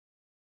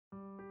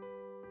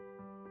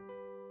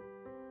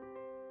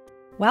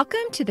Welcome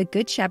to the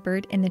Good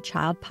Shepherd and the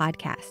Child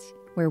podcast,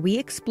 where we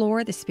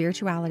explore the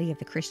spirituality of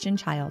the Christian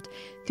child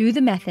through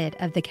the method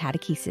of the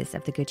Catechesis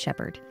of the Good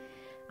Shepherd.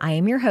 I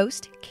am your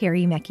host,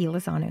 Carrie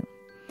Mecchi-Lozano.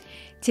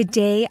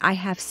 Today, I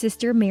have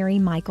Sister Mary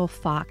Michael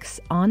Fox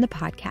on the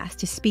podcast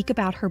to speak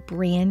about her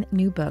brand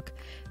new book,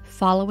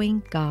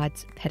 Following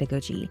God's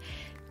Pedagogy.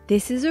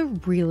 This is a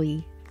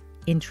really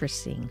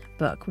interesting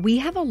book. We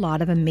have a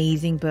lot of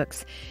amazing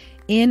books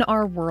in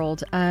our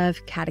world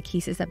of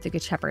Catechesis of the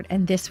Good Shepherd,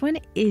 and this one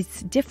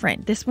is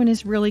different. This one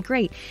is really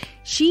great.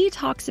 She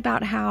talks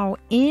about how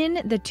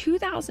in the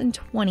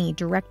 2020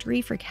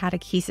 Directory for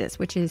Catechesis,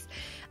 which is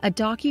a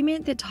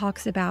document that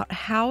talks about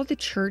how the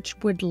church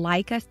would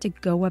like us to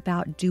go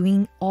about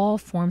doing all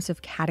forms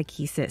of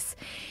catechesis,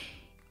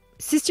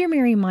 Sister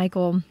Mary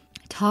Michael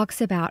talks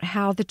about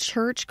how the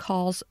church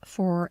calls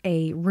for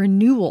a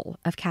renewal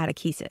of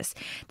catechesis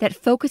that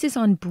focuses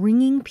on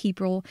bringing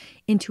people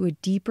into a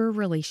deeper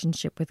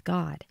relationship with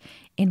God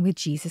and with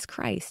Jesus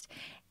Christ.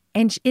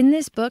 And in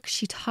this book,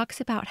 she talks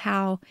about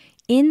how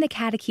in the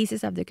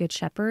Catechesis of the Good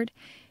Shepherd,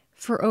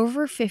 for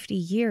over 50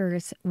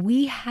 years,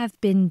 we have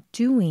been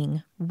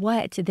doing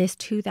what this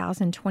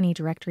 2020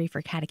 Directory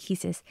for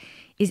Catechesis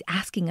is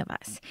asking of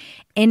us.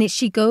 And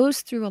she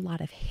goes through a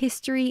lot of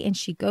history and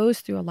she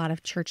goes through a lot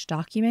of church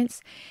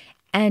documents,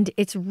 and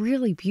it's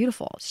really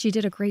beautiful. She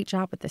did a great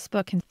job with this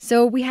book. And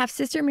so we have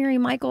Sister Mary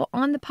Michael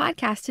on the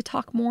podcast to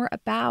talk more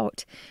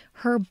about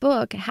her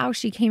book, how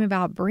she came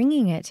about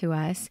bringing it to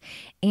us,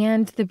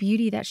 and the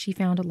beauty that she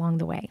found along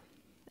the way.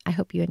 I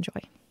hope you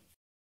enjoy.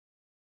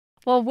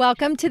 Well,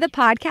 welcome to the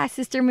podcast,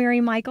 Sister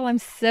Mary Michael. I'm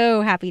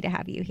so happy to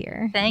have you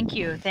here. Thank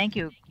you. Thank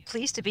you.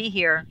 Pleased to be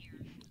here.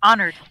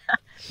 Honored.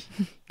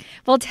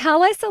 Well,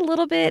 tell us a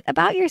little bit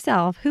about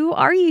yourself. Who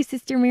are you,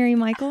 Sister Mary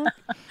Michael?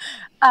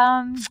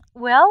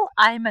 Well,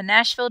 I'm a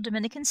Nashville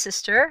Dominican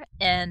sister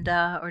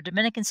or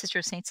Dominican Sister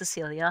of St.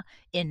 Cecilia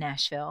in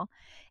Nashville.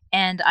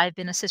 And I've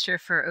been a sister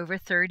for over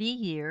 30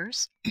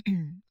 years.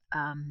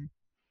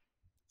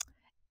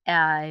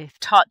 I've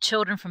taught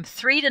children from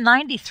 3 to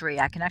 93.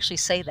 I can actually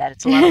say that.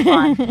 It's a lot of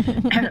fun.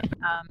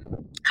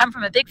 Come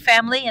from a big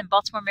family in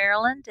Baltimore,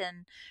 Maryland,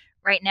 and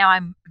right now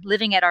I'm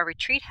living at our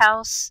retreat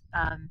house,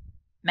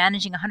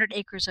 managing 100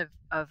 acres of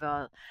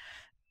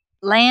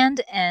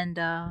land and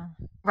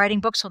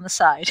writing books on the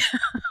side.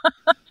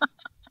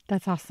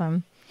 That's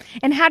awesome.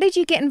 And how did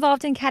you get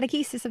involved in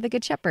Catechesis of the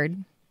Good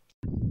Shepherd?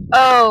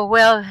 Oh,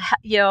 well,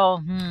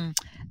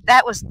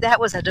 that was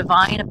a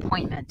divine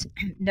appointment.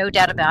 No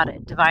doubt about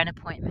it. Divine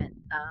appointment.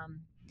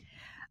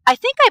 I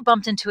think I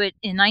bumped into it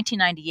in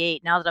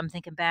 1998, now that I'm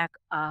thinking back,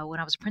 when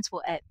I was a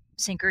principal at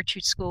St.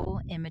 Gertrude's School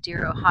in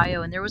Madeira,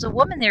 Ohio. And there was a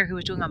woman there who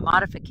was doing a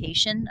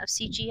modification of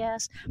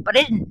CGS, but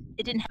it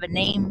didn't have a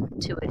name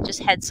to it. It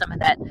just had some of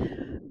that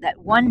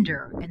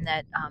wonder and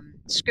that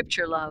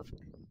scripture love.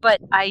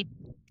 But I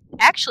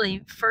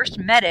actually first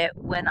met it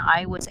when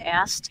I was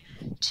asked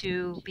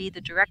to be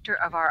the director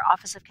of our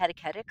Office of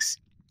Catechetics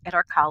at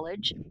our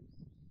college.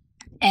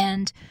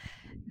 And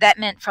that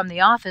meant from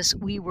the office,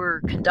 we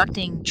were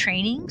conducting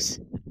trainings,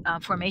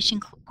 formation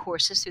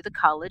courses through the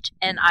college.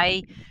 And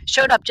I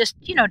showed up just,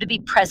 to be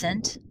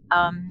present,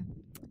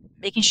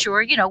 making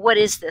sure, what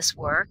is this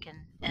work?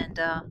 And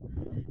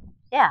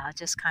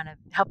just kind of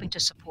helping to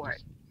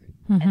support.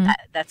 Mm-hmm.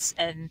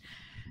 And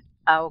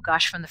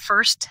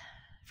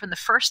from the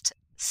first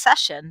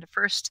session, the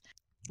first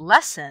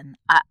lesson,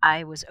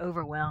 I was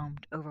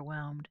overwhelmed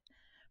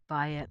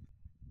by it.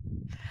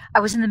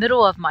 I was in the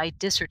middle of my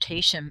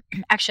dissertation.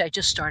 Actually, I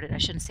just started. I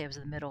shouldn't say I was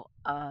in the middle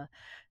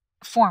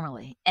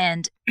formally.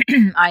 And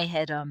I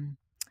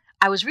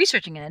was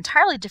researching an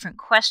entirely different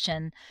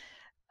question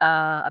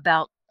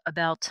about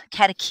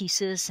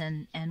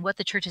catechesis and what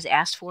the church has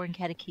asked for in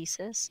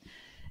catechesis,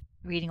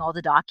 reading all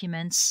the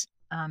documents,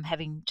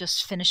 having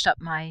just finished up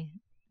my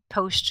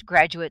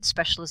postgraduate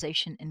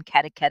specialization in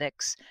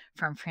catechetics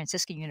from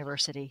Franciscan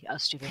University,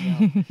 Studio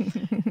Hill.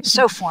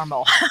 So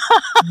formal.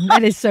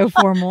 That is so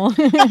formal.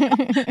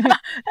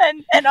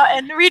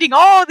 and reading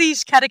all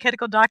these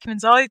catechetical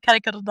documents,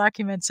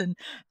 and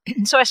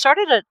so I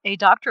started a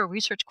doctoral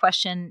research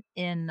question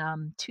in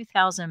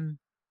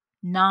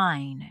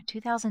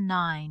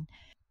 2009,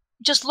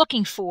 just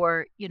looking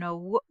for,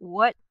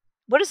 what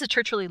is the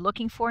church really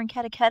looking for in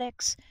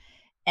catechetics?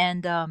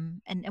 And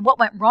what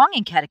went wrong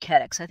in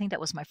catechetics? I think that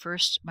was my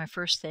first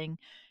thing.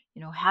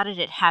 How did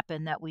it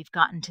happen that we've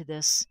gotten to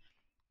this,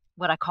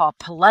 what I call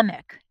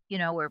polemic?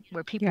 Where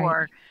people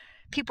Right.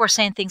 are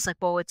saying things like,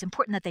 well, it's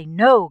important that they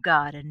know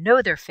God and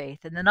know their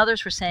faith, and then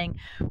others were saying,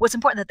 well, it's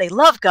important that they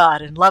love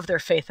God and love their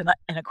faith. And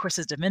of course,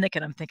 as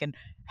Dominican, I'm thinking,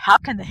 how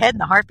can the head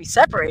and the heart be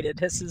separated?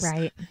 This is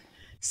Right.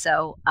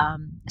 So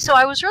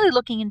I was really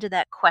looking into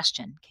that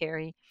question,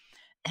 Carrie.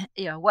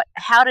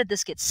 How did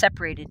this get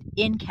separated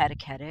in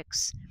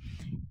catechetics,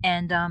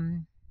 and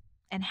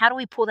how do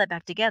we pull that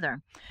back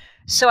together?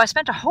 So I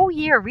spent a whole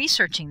year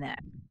researching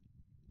that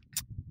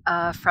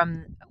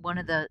from one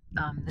of the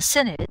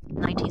synod,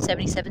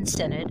 1977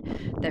 synod,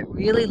 that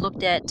really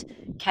looked at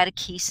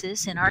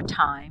catechesis in our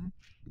time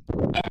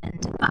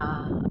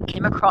and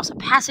came across a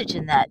passage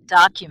in that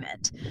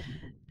document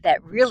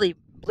that really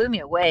blew me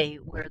away,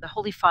 where the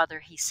Holy Father,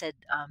 he said,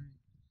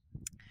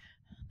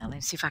 now let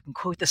me see if I can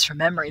quote this from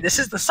memory. This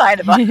is the sign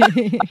of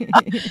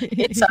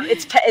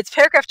it's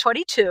paragraph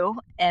 22,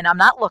 and I'm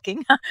not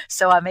looking,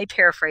 so I may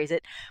paraphrase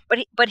it.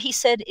 But he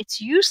said it's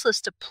useless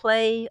to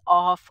play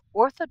off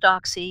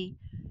orthodoxy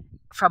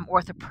from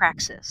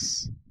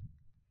orthopraxis.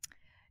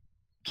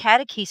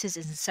 Catechesis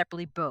is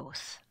inseparably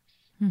both.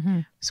 Mm-hmm.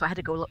 So I had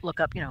to go look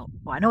up, well,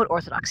 I know what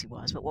orthodoxy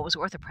was, but what was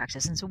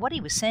orthopraxis? And so what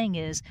he was saying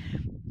is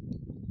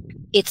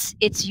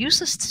it's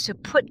useless to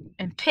put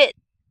and pit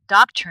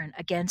doctrine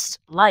against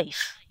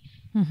life,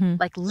 Mm-hmm.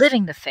 like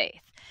living the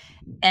faith.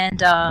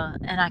 And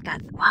I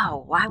got,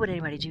 wow, why would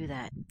anybody do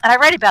that? And I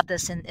write about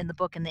this in the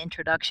book, in the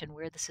introduction,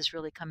 where this is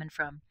really coming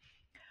from.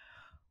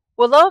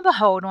 Well, lo and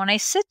behold, when I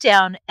sit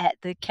down at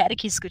the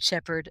Catechist Good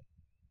Shepherd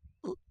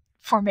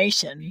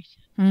formation,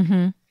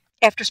 Mm-hmm.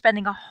 after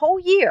spending a whole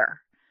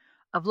year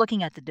of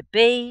looking at the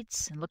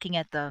debates and looking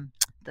at the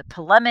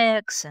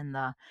polemics and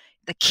the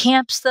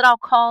camps, that I'll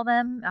call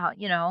them,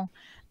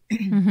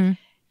 Mm-hmm. and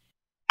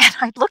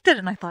I looked at it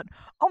and I thought,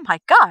 oh my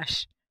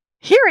gosh,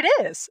 here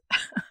it is.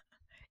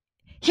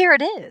 Here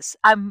it is.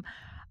 I'm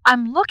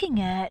looking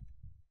at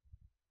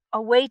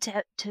a way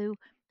to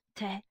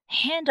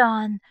hand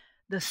on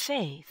the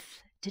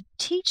faith, to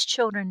teach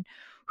children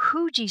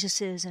who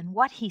Jesus is and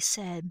what he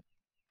said,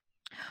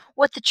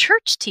 what the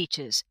church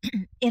teaches,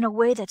 in a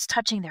way that's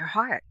touching their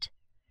heart.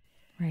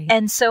 Right.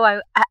 And so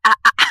I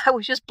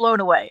was just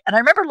blown away. And I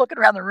remember looking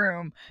around the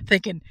room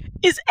thinking,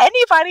 is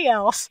anybody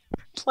else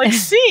like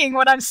seeing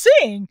what I'm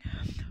seeing?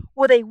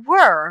 Well, they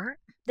were,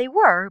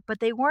 but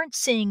they weren't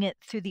seeing it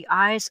through the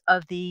eyes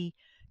of the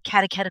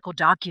catechetical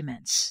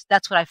documents.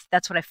 That's what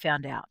I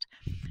found out.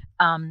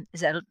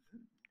 Is that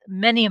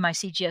many of my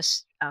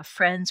CGS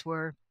friends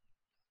were,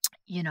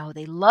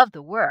 they loved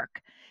the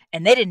work,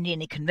 and they didn't need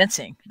any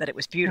convincing that it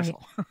was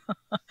beautiful.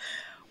 Right.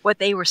 What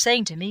they were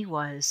saying to me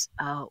was,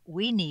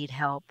 we need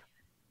help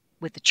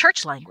with the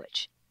church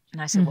language.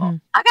 And I said, Mm-hmm. well,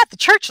 I got the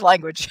church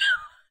language.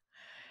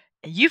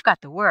 And you've got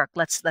the work.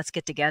 Let's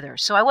get together.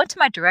 So I went to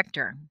my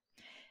director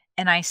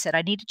and I said,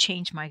 I need to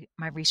change my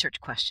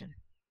research question.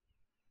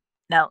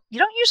 Now, you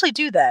don't usually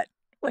do that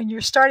when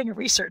you're starting a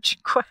research,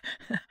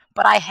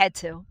 but I had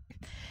to.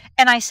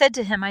 And I said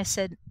to him, I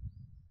said,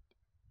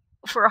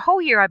 for a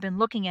whole year, I've been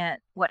looking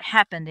at what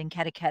happened in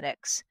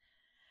catechetics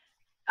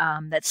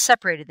that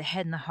separated the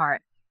head and the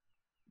heart,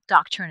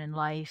 doctrine and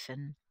life,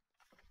 and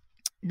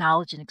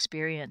knowledge and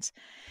experience.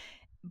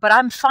 But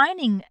I'm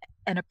finding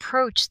an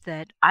approach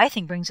that I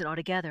think brings it all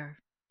together.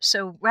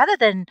 So rather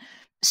than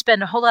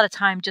spend a whole lot of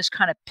time just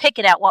kind of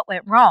picking out what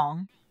went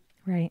wrong,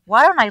 right,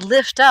 why don't I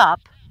lift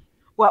up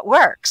what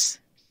works?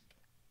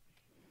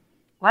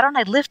 Why don't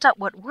I lift up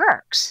what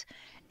works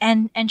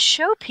and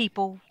show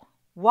people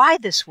why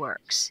this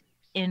works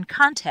in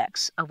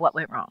context of what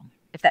went wrong,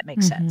 if that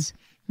makes Mm-hmm. sense.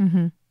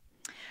 Mm-hmm.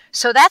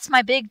 So that's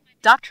my big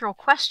doctoral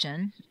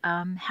question,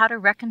 how to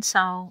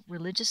reconcile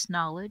religious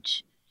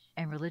knowledge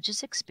and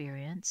religious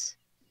experience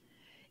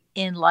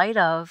in light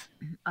of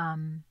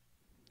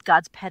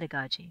God's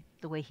pedagogy,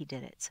 the way he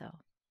did it. So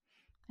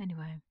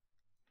anyway,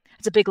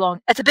 it's a big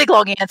long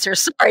answer.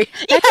 Sorry.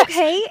 That's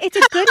okay. It's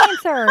a good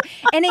answer.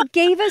 And it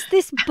gave us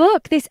this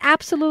book, this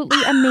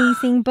absolutely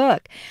amazing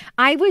book.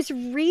 I was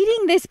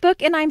reading this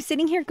book and I'm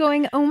sitting here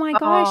going, oh my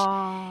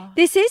gosh,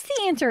 this is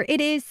the answer.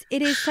 It is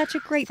such a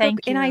great book.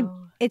 Thank you. And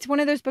it's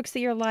one of those books that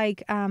you're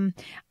like,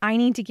 I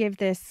need to give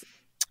this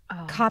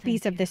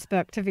copies of this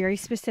book to very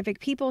specific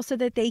people so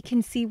that they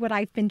can see what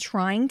I've been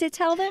trying to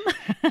tell them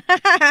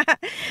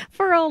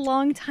for a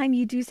long time.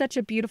 You do such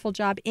a beautiful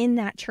job in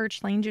that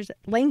church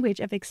language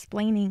of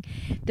explaining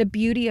the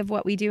beauty of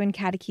what we do in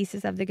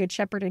Catechesis of the Good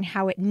Shepherd and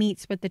how it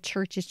meets what the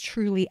church is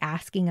truly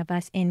asking of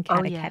us in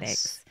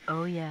Catechetics.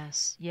 Oh,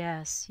 yes.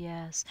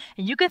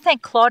 And you can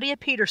thank Claudia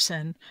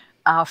Peterson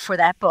for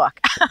that book.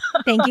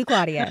 Thank you,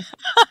 Claudia.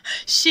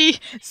 She...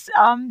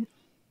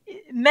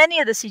 many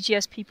of the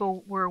CGS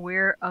people were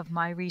aware of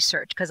my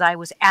research because I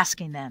was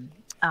asking them,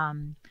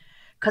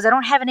 because I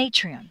don't have an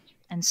atrium.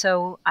 And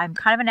so I'm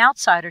kind of an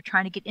outsider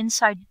trying to get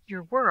inside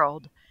your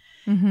world.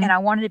 Mm-hmm. And I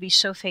wanted to be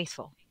so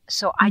faithful.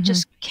 So I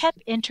just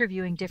kept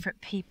interviewing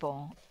different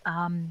people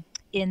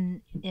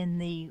in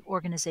the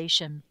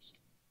organization.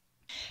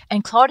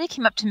 And Claudia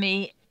came up to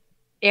me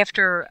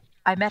after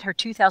I met her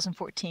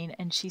 2014,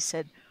 and she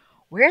said,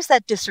 where's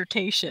that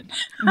dissertation?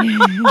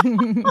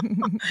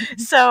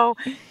 So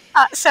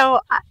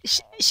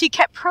she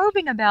kept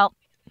probing about,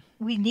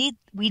 we need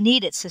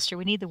it, sister.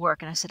 We need the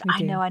work. And I said,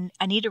 I know,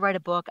 I need to write a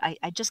book.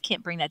 I just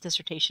can't bring that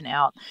dissertation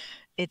out.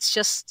 It's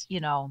just,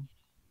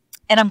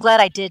 and I'm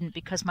glad I didn't,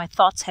 because my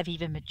thoughts have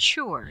even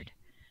matured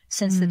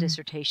since the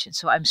dissertation.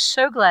 So I'm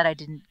so glad I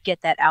didn't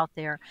get that out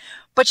there.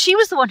 But she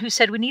was the one who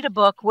said, we need a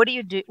book. What do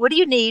you do? What do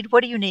you need?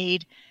 What do you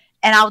need?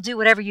 And I'll do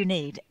whatever you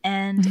need.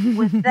 And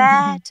with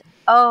that,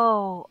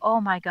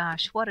 oh my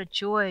gosh, what a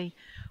joy,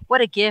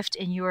 what a gift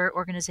in your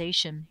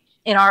organization,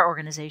 in our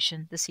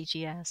organization, the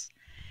CGS.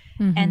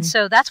 Mm-hmm. And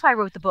so that's why I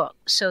wrote the book,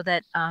 so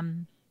that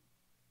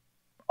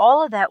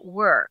all of that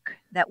work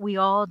that we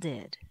all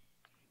did,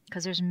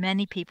 because there's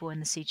many people in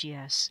the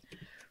CGS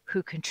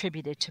who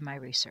contributed to my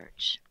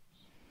research,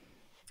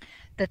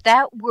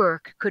 that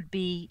work could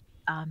be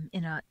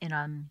in a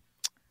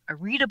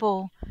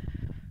readable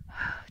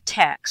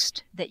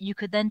text that you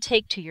could then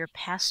take to your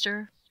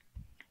pastor,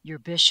 your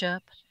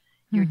bishop,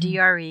 your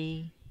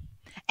DRE,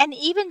 and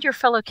even your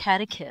fellow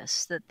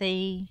catechists, that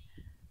they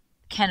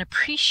can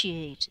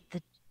appreciate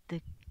the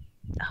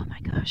oh my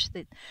gosh,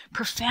 the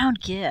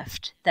profound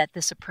gift that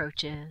this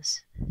approach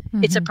is.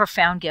 It's a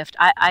profound gift.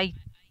 I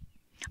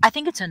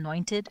think it's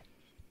anointed.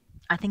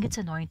 I think it's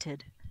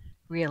anointed,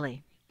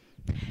 really.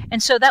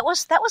 And so that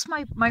was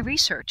my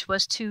research,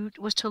 was to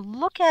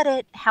look at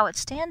it, how it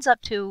stands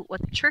up to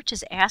what the church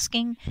is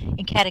asking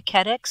in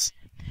catechetics.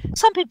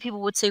 Some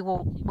people would say,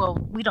 well,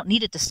 we don't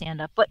need it to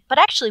stand up, but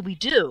actually we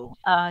do.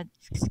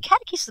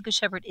 Catechism of the Good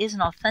Shepherd is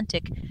an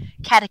authentic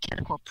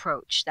catechetical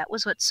approach. That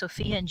was what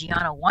Sophia and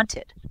Gianna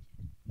wanted.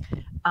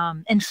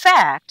 In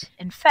fact,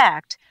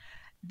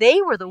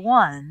 they were the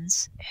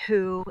ones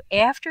who,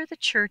 after the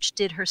church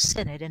did her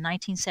synod in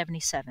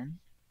 1977,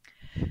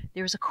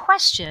 there was a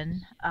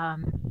question,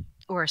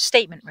 or a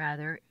statement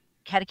rather,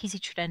 Catechesi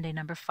Tradendae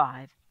number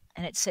 5,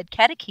 and it said,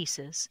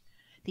 catechesis,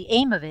 the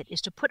aim of it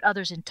is to put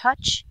others in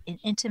touch, in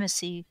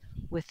intimacy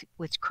with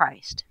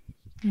Christ.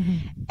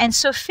 And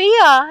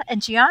Sophia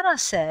and Gianna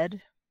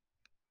said,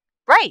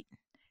 right,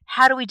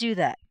 how do we do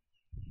that?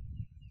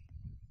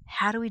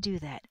 How do we do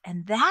that?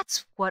 And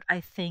that's what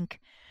I think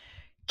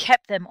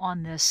kept them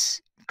on this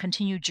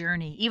continued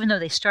journey, even though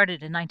they started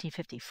in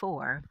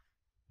 1954.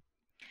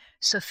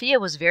 Sophia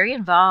was very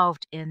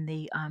involved in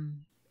the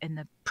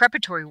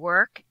preparatory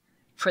work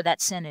for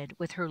that synod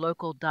with her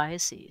local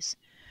diocese.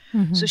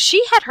 So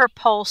she had her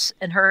pulse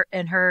and her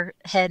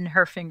head and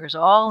her fingers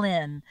all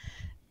in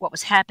what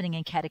was happening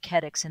in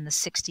catechetics in the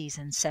 60s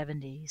and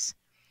 70s.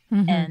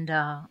 And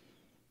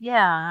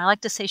I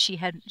like to say she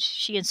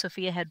and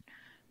Sophia had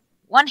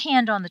one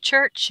hand on the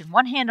church and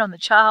one hand on the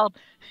child,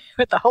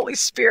 with the Holy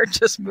Spirit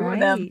just moving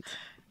them.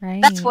 Right.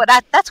 That's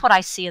what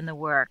I see in the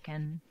work,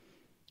 and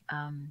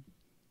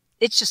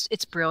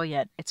it's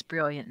brilliant. It's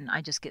brilliant, and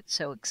I just get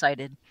so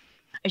excited.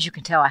 As you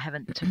can tell, I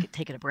haven't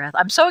taken a breath.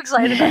 I'm so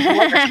excited about the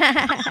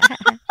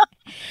work.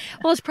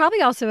 Well, it's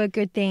probably also a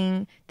good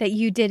thing that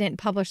you didn't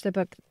publish the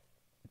book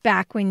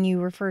back when you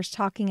were first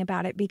talking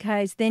about it,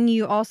 because then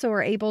you also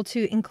are able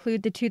to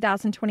include the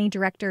 2020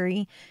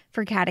 Directory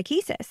for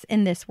Catechesis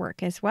in this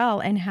work as well.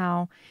 And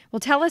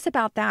tell us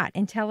about that,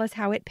 and tell us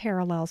how it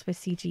parallels with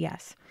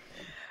CGS.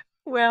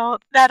 Well,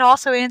 that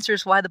also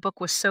answers why the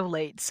book was so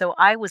late. So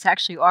I was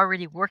actually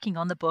already working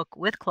on the book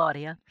with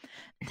Claudia,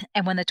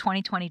 and when the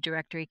 2020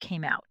 Directory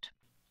came out,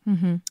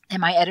 and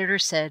my editor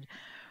said,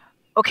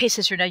 okay,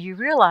 sister, now you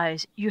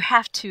realize you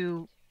have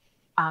to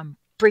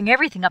bring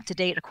everything up to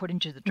date according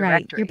to the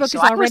directory. Right. Your book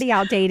is already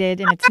outdated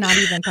and it's not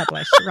even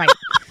published. Right.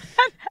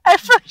 At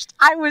first,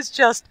 I was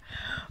just,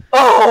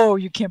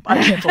 I can't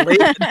believe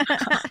it.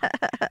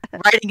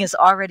 Writing is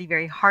already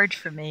very hard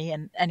for me.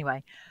 And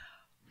anyway,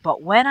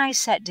 but when I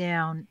sat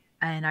down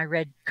and I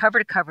read cover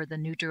to cover the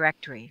new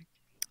directory,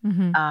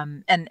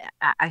 and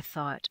I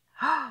thought,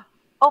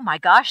 oh my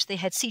gosh, they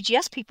had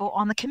CGS people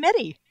on the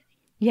committee.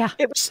 Yeah.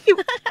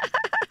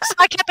 So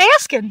I kept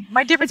asking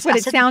my different. That's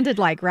what it sounded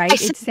like, right?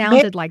 It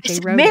sounded like they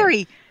wrote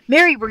it.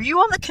 Mary, were you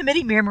on the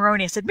committee? Mary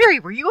Maroney. I said,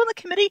 Mary, were you on the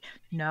committee?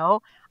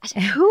 No. I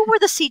said, who were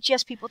the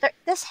CGS people?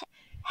 This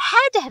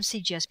had to have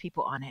CGS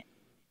people on it.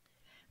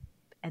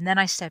 And then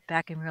I stepped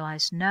back and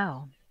realized,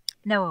 no,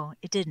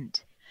 it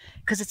didn't.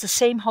 Because it's the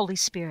same Holy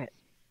Spirit.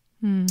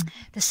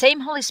 The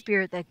same Holy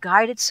Spirit that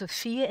guided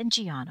Sophia and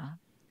Gianna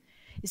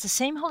is the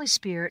same Holy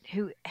Spirit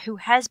who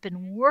has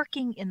been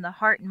working in the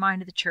heart and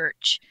mind of the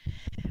church.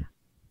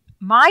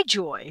 My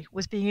joy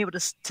was being able to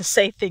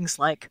say things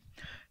like,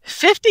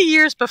 50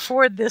 years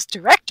before this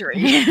directory,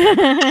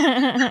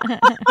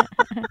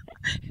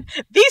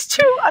 these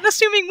two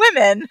unassuming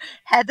women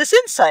had this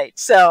insight.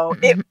 So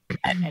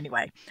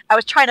anyway, I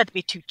was trying not to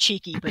be too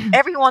cheeky, but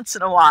every once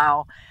in a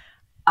while,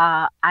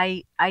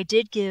 I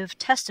did give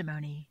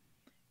testimony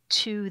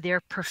to their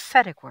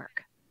prophetic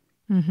work.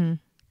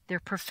 Their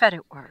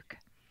prophetic work.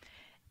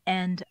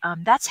 And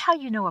that's how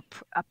you know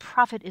a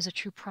prophet is a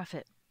true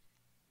prophet,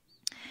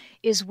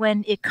 is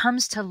when it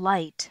comes to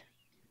light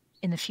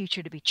in the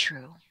future to be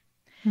true.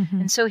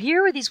 And so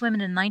here were these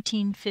women in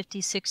 1950s,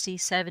 60s,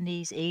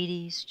 70s,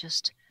 80s,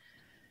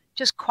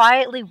 just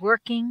quietly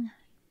working,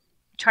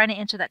 trying to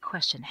answer that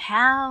question.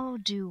 How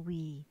do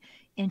we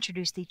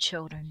introduce these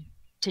children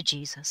to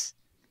Jesus?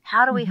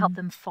 How do we help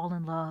them fall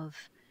in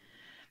love?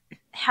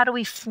 How do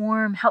we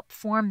help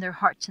form their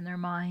hearts and their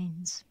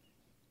minds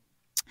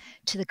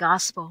to the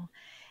gospel?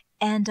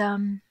 And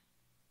then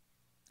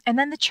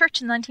the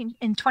church in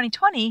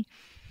 2020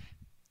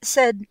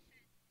 said,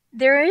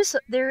 here's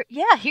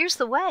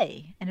the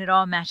way. And it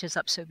all matches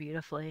up so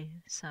beautifully.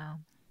 So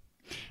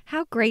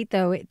how great,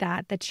 though,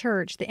 that the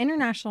church, the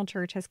international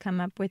church, has come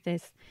up with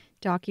this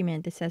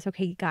document that says,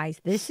 okay,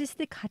 guys, this is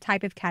the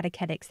type of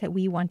catechetics that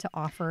we want to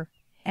offer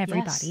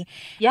everybody.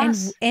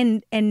 Yes.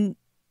 And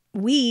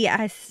we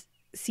as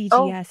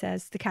CGS,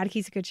 as the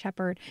Catechist of Good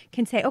Shepherd,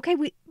 can say, okay,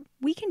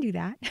 we can do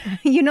that.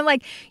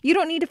 Like, you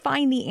don't need to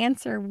find the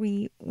answer.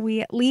 We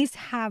at least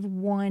have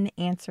one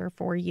answer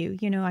for you.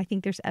 I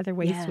think there's other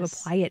ways to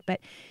apply it, but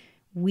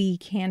we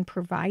can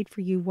provide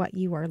for you what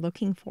you are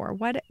looking for.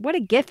 What a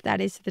gift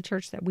that is to the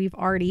church, that we've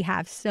already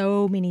have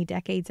so many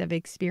decades of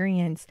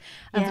experience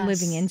of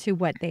living into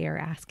what they are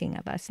asking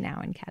of us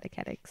now in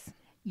catechetics.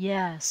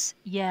 Yes.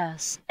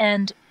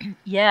 And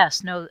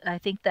no, I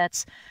think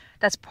that's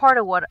part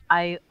of what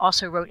I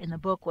also wrote in the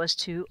book, was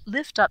to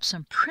lift up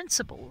some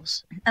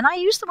principles. And I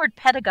use the word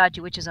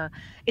pedagogy, which is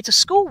it's a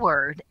school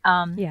word.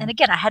 And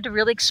again, I had to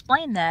really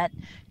explain that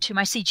to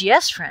my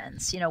CGS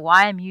friends,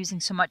 why I'm using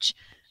so much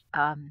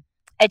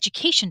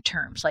education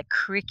terms like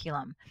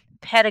curriculum,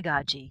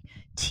 pedagogy,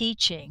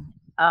 teaching.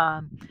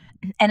 And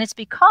it's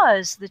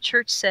because the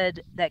church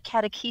said that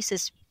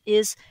catechesis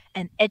is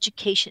an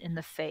education in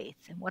the faith.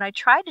 And what I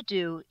try to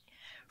do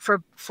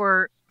for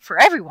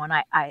everyone,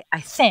 I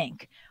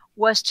think,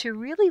 was to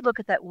really look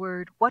at that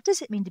word. What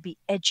does it mean to be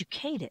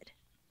educated?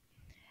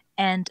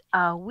 And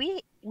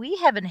we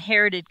have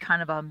inherited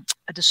kind of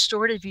a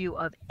distorted view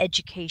of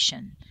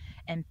education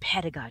and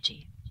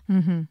pedagogy.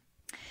 Mm-hmm.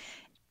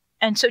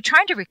 And so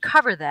trying to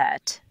recover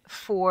that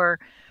for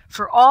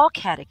all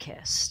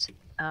catechists.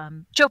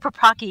 Joe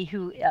Propaki,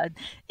 who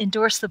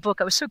endorsed the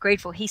book, I was so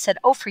grateful. He said,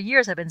 for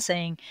years I've been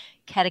saying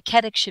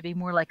catechetics should be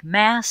more like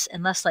mass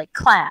and less like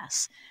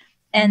class.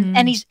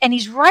 And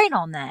he's right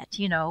on that,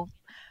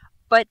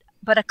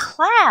 But a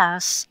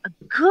class, a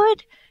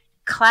good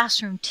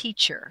classroom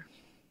teacher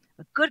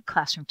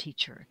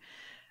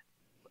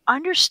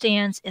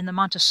understands, in the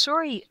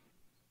Montessori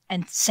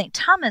and St.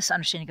 Thomas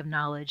understanding of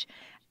knowledge,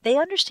 they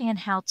understand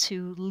how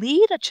to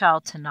lead a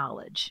child to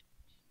knowledge,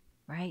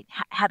 right?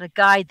 How to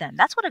guide them.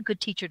 That's what a good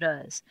teacher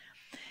does.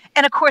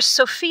 And of course,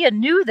 Sophia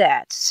knew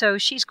that. So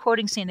she's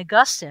quoting St.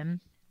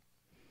 Augustine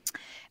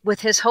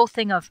with his whole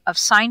thing of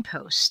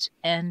signpost.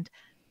 And,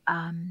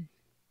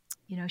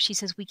 she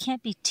says, we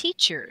can't be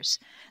teachers.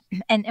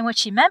 And what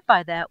she meant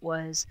by that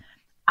was,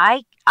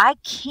 I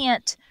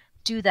can't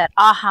do that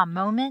aha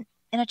moment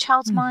in a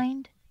child's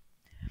mind,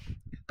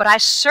 but I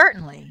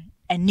certainly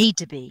and need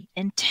to be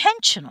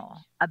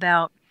intentional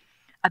about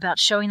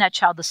showing that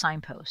child the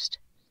signpost.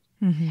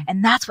 Mm-hmm.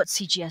 And that's what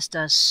CGS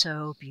does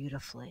so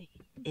beautifully.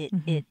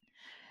 The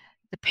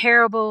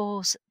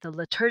parables, the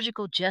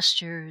liturgical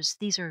gestures,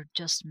 these are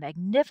just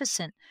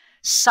magnificent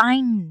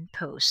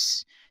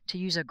signposts, to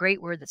use a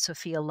great word that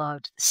Sophia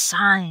loved,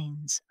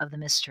 signs of the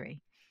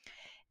mystery.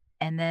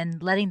 And then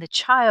letting the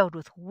child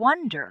with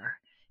wonder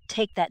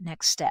take that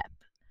next step.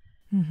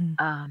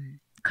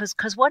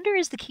 Because wonder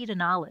is the key to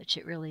knowledge.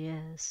 It really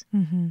is.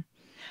 Mm-hmm.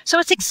 So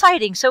it's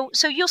exciting. So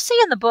you'll see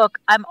in the book,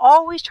 I'm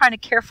always trying to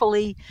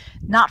carefully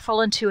not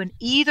fall into an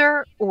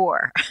either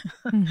or,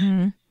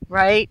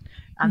 right?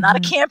 I'm not a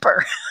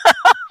camper.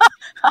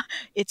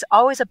 It's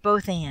always a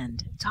both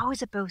and.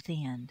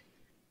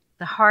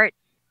 The heart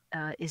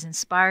is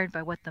inspired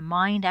by what the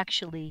mind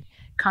actually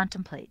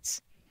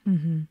contemplates.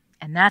 And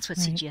that's what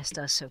CGS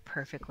does so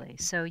perfectly.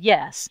 So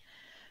yes,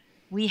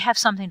 we have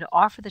something to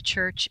offer the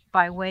church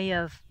by way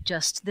of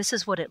just, this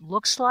is what it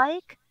looks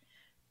like.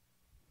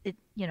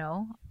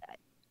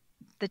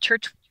 The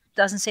church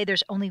doesn't say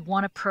there's only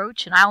one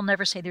approach, and I'll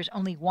never say there's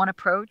only one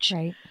approach.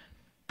 Right.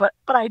 But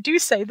I do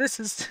say this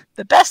is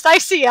the best I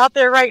see out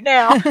there right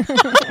now.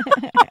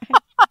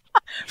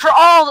 for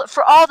all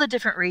the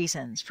different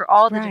reasons.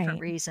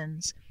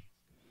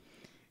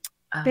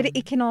 But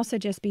it can also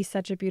just be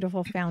such a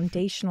beautiful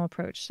foundational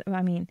approach.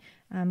 I mean,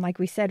 like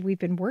we said, we've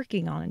been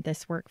working on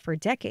this work for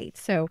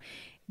decades. So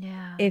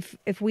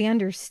if we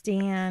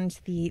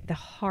understand the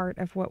heart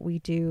of what we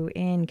do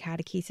in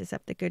Catechesis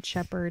of the Good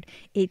Shepherd,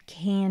 it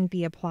can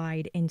be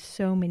applied in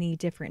so many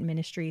different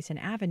ministries and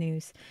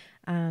avenues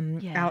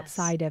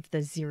outside of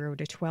the 0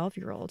 to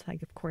 12-year-old.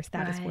 Like, of course,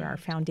 that is where our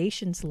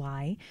foundations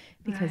lie,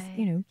 because,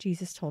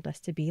 Jesus told us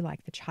to be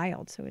like the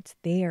child. So it's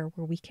there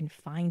where we can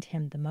find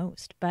him the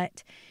most.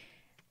 But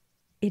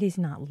it is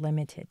not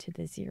limited to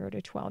the 0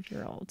 to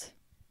 12-year-old.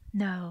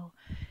 No.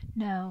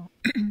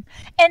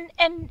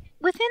 and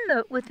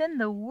within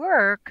the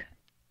work,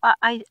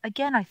 I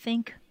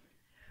think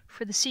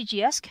for the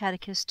CGS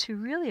catechist to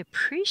really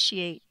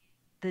appreciate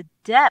the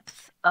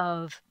depth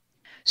of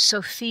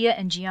Sophia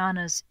and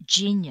Gianna's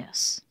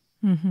genius.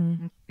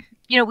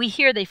 We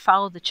hear they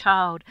followed the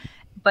child,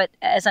 but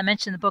as I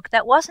mentioned in the book,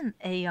 that wasn't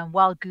a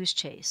wild goose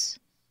chase.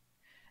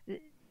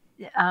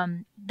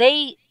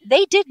 They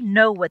didn't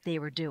know what they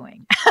were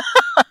doing.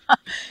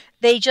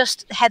 They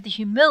just had the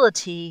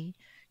humility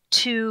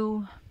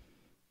to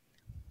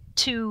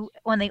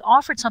when they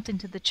offered something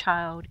to the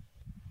child,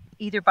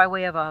 either by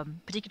way of a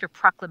particular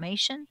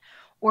proclamation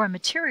or a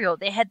material,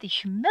 they had the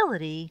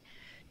humility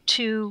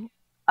to,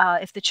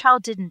 if the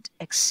child didn't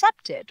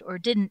accept it or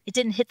it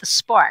didn't hit the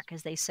spark,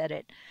 as they said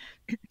it,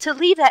 to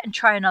leave that and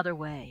try another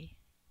way,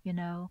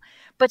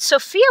 But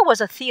Sophia was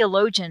a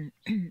theologian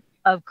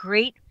of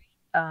great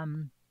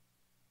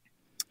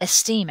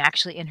esteem,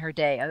 actually, in her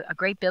day, a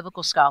great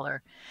biblical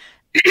scholar.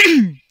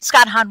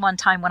 Scott Hahn one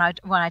time when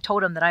I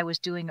told him that I was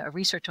doing a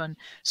research on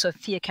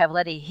Sophia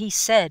Cavalletti, he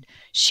said,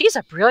 "She's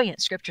a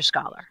brilliant scripture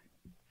scholar."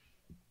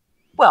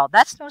 Well,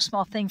 that's no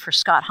small thing for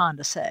Scott Hahn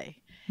to say.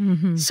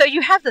 Mm-hmm. So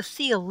you have the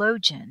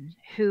theologian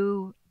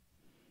who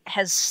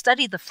has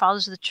studied the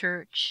fathers of the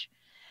church,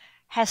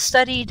 has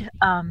studied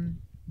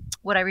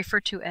what I refer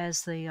to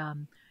as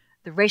the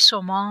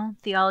raisonnement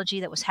theology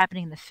that was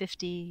happening in the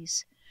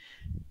 50s.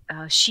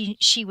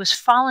 She was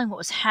following what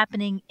was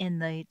happening in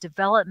the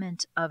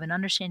development of an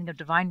understanding of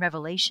divine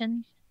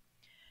revelation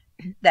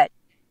that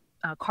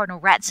Cardinal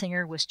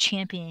Ratzinger was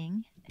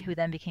championing, who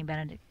then became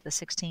Benedict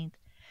XVI.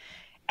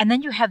 And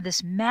then you have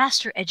this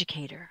master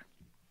educator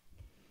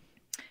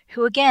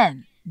who,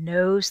 again,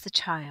 knows the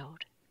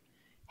child,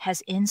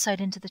 has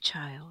insight into the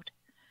child,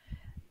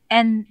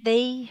 and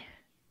they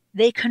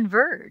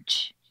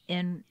converge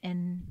in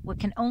what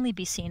can only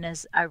be seen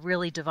as a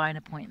really divine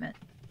appointment.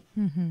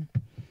 Mm-hmm.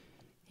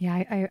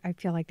 Yeah, I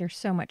feel like there's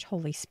so much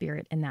Holy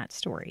Spirit in that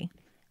story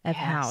of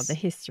how the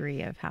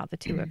history of how the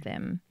two of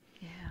them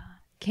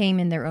came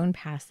in their own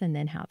paths and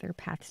then how their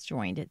paths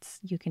joined.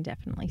 You can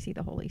definitely see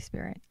the Holy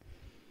Spirit.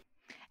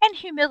 And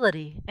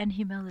humility.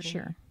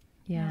 Sure.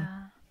 Yeah.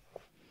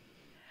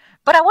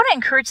 But I want to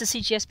encourage the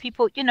CGS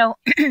people,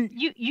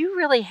 you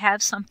really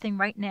have something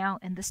right now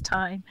in this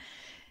time.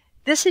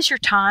 This is your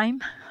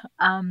time.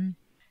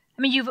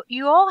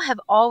 You all have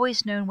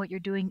always known what you're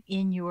doing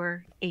in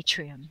your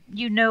atrium.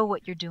 You know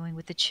what you're doing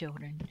with the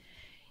children.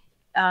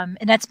 And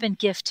that's been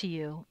gift to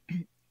you.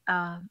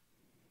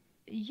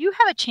 You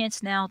have a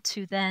chance now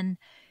to then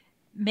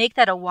make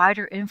that a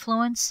wider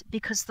influence,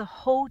 because the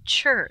whole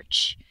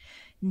church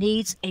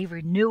needs a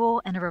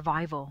renewal and a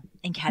revival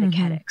in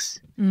catechetics.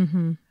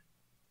 Mm-hmm.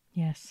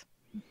 Yes.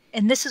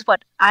 And this is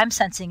what I'm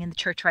sensing in the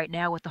church right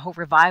now with the whole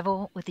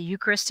revival, with the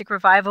Eucharistic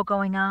revival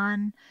going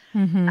on,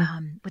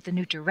 with the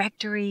new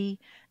directory.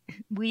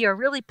 We are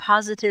really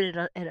posited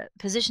at a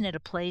position, at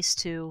a place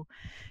to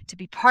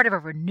be part of a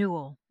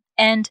renewal.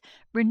 And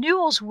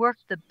renewals work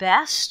the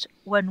best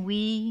when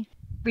we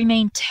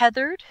remain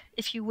tethered,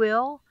 if you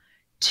will,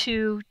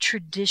 to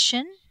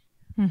tradition,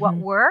 what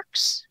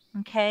works.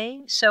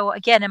 Okay. So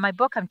again, in my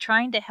book, I'm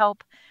trying to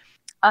help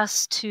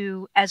us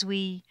to, as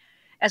we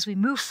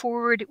move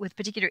forward with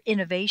particular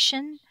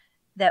innovation,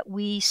 that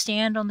we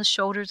stand on the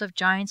shoulders of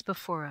giants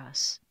before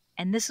us.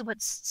 And this is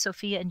what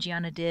Sophia and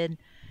Gianna did.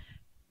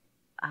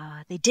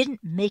 They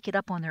didn't make it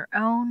up on their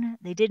own.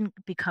 They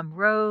didn't become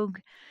rogue.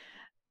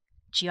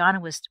 Gianna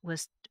was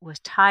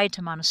tied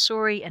to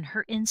Montessori and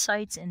her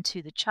insights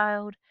into the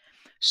child.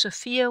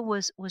 Sophia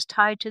was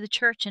tied to the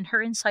church and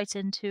her insights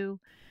into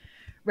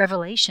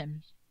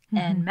revelation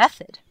and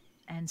method.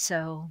 And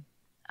so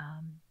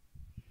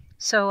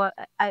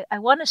I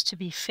want us to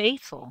be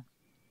faithful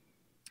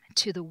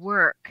to the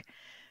work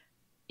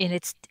in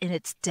its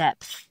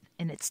depth.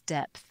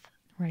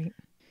 Right.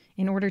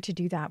 In order to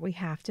do that, we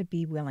have to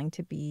be willing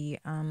to be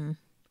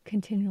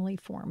continually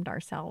formed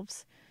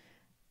ourselves.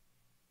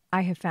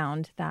 I have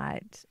found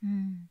that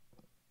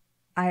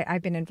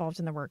I've been involved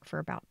in the work for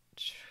about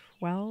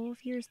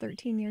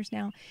 13 years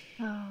now.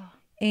 Oh.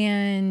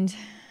 And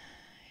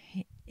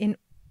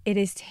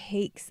it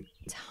takes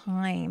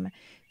time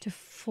to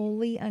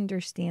fully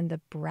understand the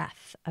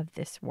breadth of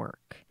this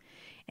work.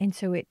 And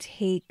so it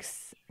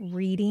takes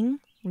reading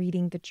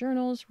the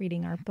journals,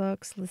 reading our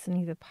books,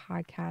 listening to the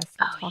podcasts,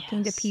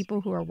 talking to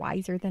people who are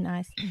wiser than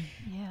us.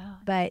 Yeah.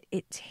 But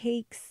it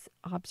takes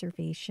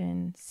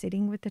observation,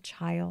 sitting with the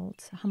child,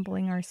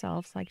 humbling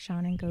ourselves like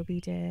Shauna and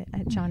Gobi did,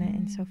 Shauna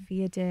and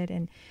Sophia did,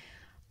 and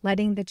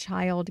letting the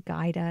child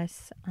guide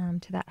us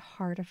to that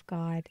heart of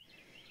God.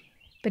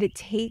 But it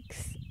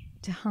takes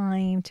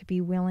time to be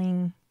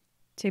willing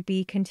to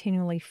be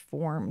continually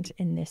formed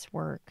in this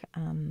work,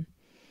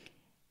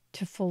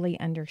 to fully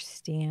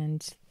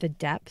understand the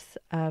depth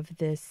of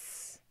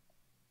this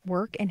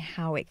work and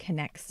how it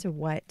connects to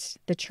what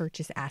the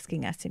church is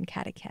asking us in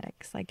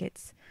catechetics. Like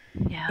it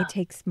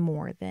takes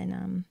more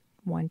than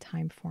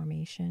one-time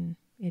formation.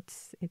 It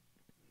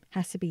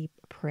has to be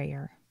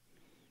prayer,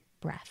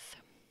 breath.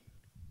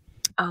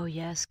 Oh,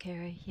 yes,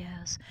 Carrie,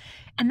 yes.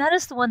 And that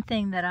is the one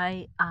thing that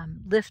I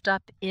lift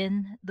up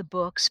in the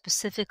book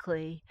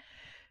specifically,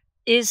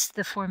 is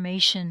the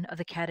formation of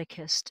the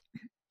catechist.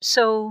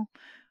 So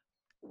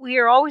we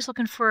are always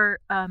looking for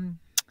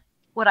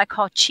what I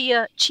call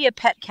chia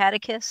pet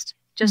catechist.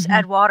 Just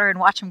add water and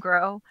watch them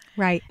grow.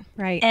 Right.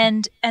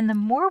 And the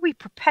more we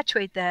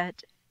perpetuate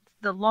that,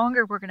 the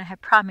longer we're going to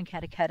have problem in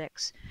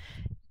catechetics,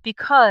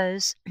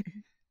 because,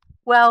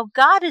 well,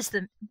 God is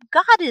the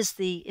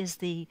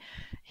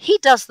He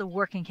does the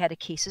work in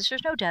catechesis.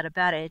 There's no doubt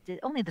about it.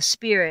 Only the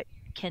Spirit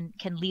can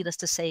lead us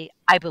to say,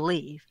 I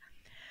believe.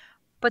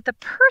 But the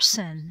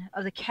person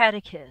of the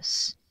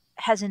catechist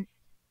has an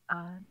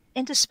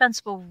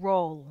indispensable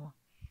role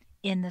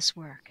in this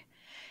work.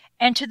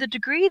 And to the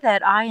degree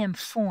that I am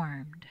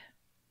formed,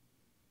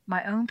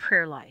 my own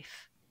prayer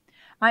life,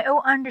 my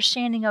own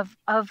understanding of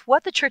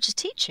what the church is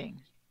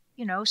teaching,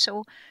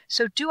 so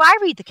do I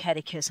read the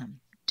catechism?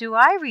 Do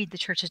I read the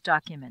church's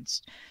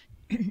documents?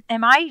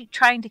 am I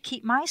trying to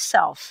keep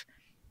myself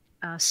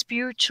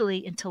spiritually,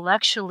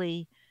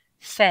 intellectually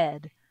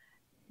fed?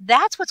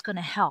 That's what's going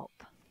to help.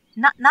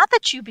 Not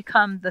that you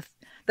become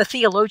the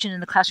theologian in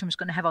the classroom is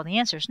going to have all the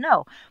answers.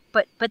 No,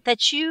 but that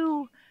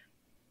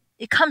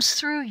it comes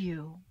through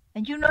you,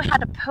 and you know how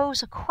to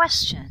pose a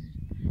question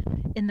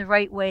in the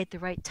right way at the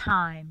right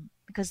time,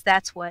 because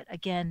that's what,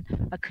 again,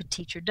 a good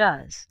teacher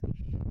does.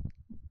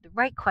 The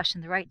right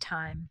question, the right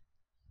time.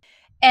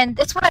 And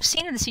that's what I've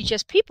seen in the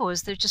CGS people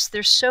is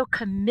they're so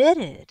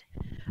committed.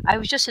 I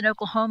was just in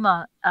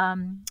Oklahoma,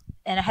 and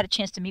I had a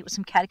chance to meet with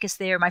some catechists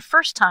there, my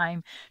first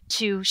time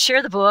to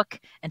share the book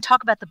and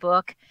talk about the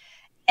book.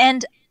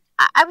 And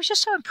I was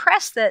just so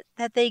impressed that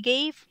they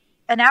gave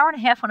an hour and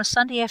a half on a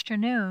Sunday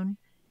afternoon.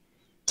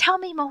 Tell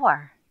me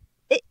more.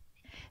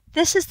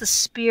 This is the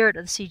spirit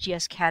of the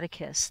CGS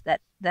catechist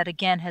that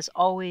again has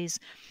always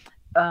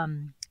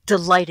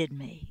delighted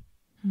me.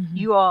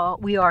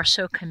 Mm-hmm. We are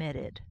so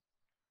committed.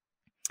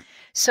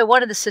 So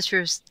one of the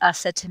sisters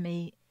said to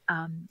me,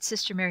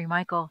 Sister Mary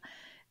Michael,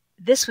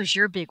 this was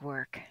your big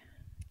work.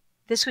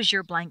 This was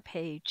your blank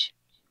page.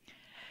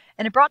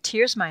 And it brought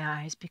tears to my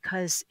eyes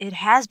because it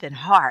has been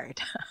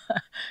hard.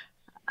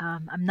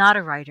 I'm not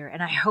a writer,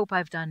 and I hope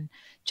I've done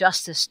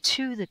justice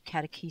to the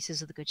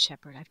catechesis of the Good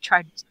Shepherd. I've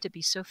tried to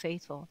be so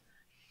faithful,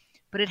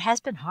 but it has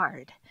been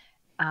hard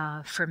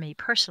for me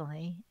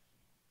personally.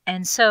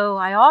 And so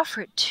I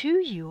offer it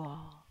to you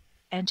all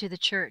and to the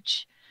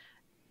church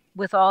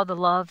with all the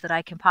love that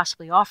I can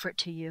possibly offer it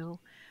to you,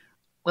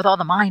 with all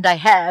the mind I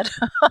had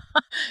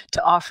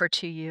to offer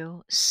to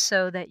you,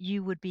 so that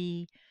you would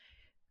be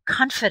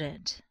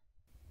confident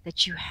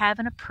that you have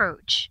an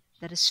approach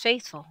that is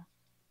faithful,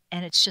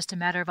 and it's just a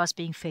matter of us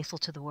being faithful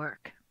to the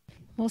work.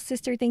 Well,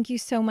 Sister, thank you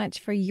so much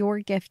for your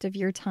gift of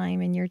your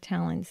time and your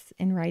talents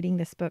in writing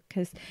this book.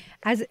 Because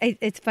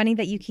it's funny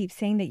that you keep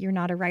saying that you're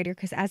not a writer,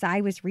 because as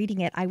I was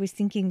reading it, I was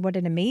thinking what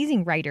an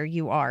amazing writer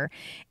you are.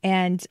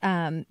 And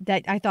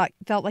that I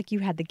felt like you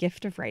had the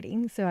gift of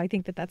writing. So I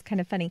think that that's kind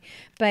of funny.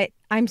 But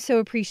I'm so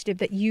appreciative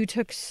that you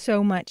took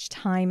so much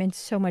time and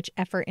so much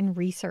effort and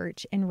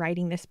research in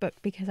writing this book,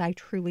 because I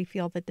truly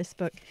feel that this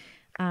book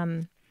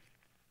can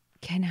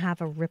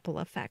have a ripple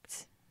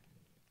effect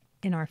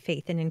in our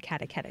faith and in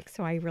catechetics.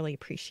 So I really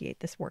appreciate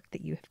this work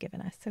that you have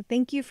given us. So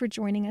thank you for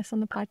joining us on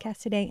the podcast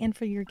today and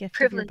for your gift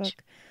of your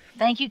book.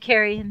 Thank you,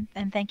 Carrie,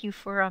 and thank you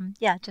for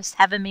just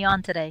having me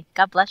on today.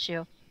 God bless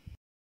you.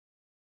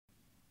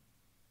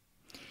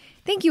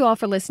 Thank you all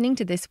for listening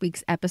to this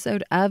week's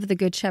episode of the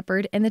Good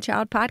Shepherd and the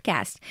Child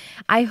podcast.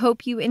 I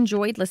hope you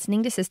enjoyed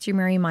listening to Sister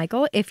Mary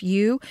Michael. If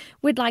you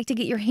would like to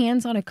get your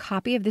hands on a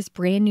copy of this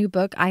brand new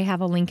book, I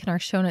have a link in our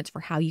show notes for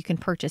how you can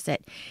purchase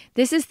it.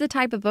 This is the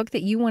type of book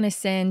that you want to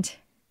send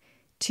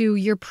to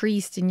your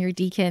priests and your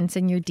deacons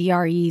and your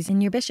DREs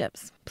and your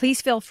bishops.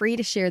 Please feel free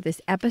to share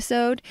this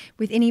episode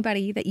with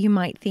anybody that you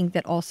might think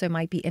that also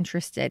might be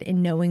interested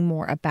in knowing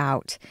more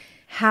about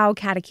how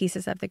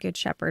catechesis of the Good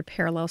Shepherd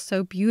parallels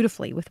so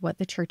beautifully with what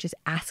the church is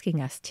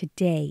asking us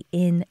today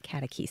in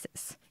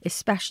catechesis,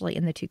 especially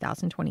in the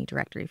 2020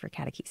 Directory for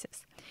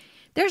Catechesis.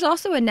 There's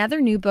also another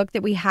new book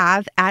that we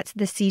have at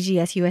the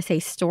CGS USA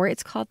store.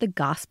 It's called The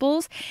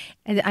Gospels.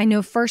 And I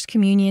know First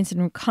Communions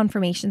and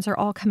Confirmations are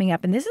all coming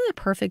up, and this is a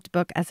perfect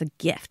book as a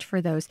gift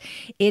for those.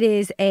 It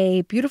is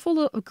a beautiful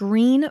little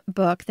green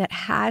book that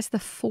has the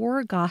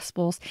 4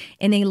 Gospels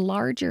in a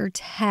larger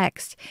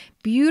text,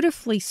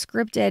 beautifully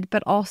scripted,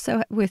 but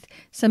also with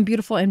some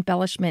beautiful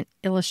embellishment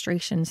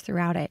illustrations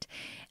throughout it.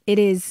 It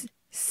is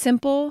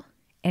simple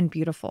and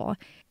beautiful,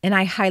 and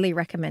I highly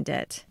recommend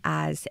it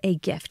as a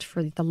gift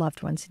for the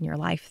loved ones in your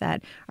life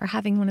that are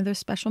having one of those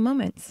special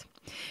moments.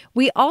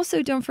 We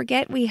also, don't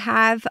forget, we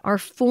have our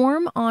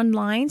form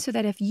online so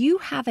that if you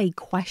have a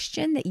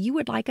question that you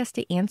would like us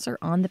to answer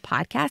on the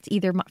podcast,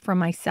 either from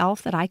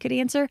myself that I could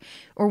answer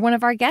or one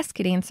of our guests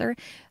could answer,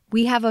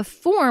 we have a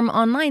form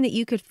online that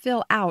you could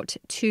fill out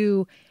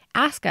to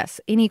ask us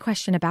any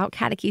question about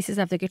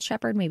catechesis of the Good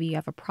Shepherd. Maybe you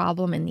have a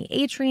problem in the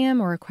atrium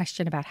or a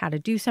question about how to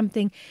do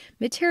something,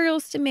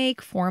 materials to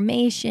make,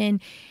 formation,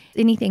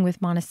 anything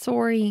with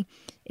Montessori.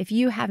 If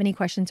you have any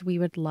questions, we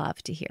would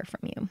love to hear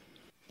from you.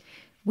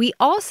 We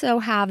also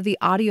have the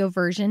audio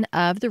version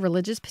of The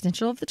Religious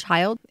Potential of the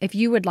Child. If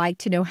you would like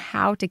to know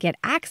how to get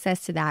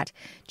access to that,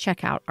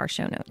 check out our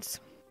show notes.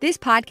 This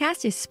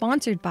podcast is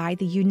sponsored by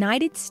the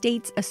United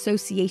States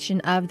Association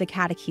of the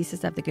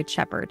Catechesis of the Good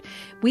Shepherd.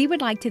 We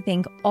would like to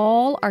thank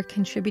all our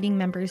contributing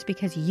members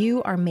because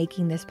you are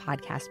making this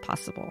podcast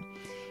possible.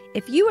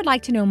 If you would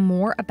like to know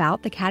more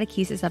about the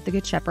Catechesis of the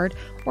Good Shepherd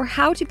or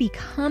how to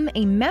become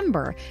a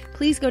member,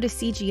 please go to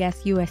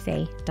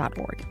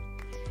cgsusa.org.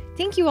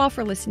 Thank you all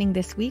for listening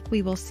this week.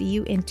 We will see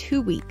you in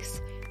 2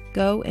 weeks.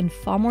 Go and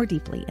fall more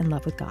deeply in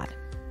love with God.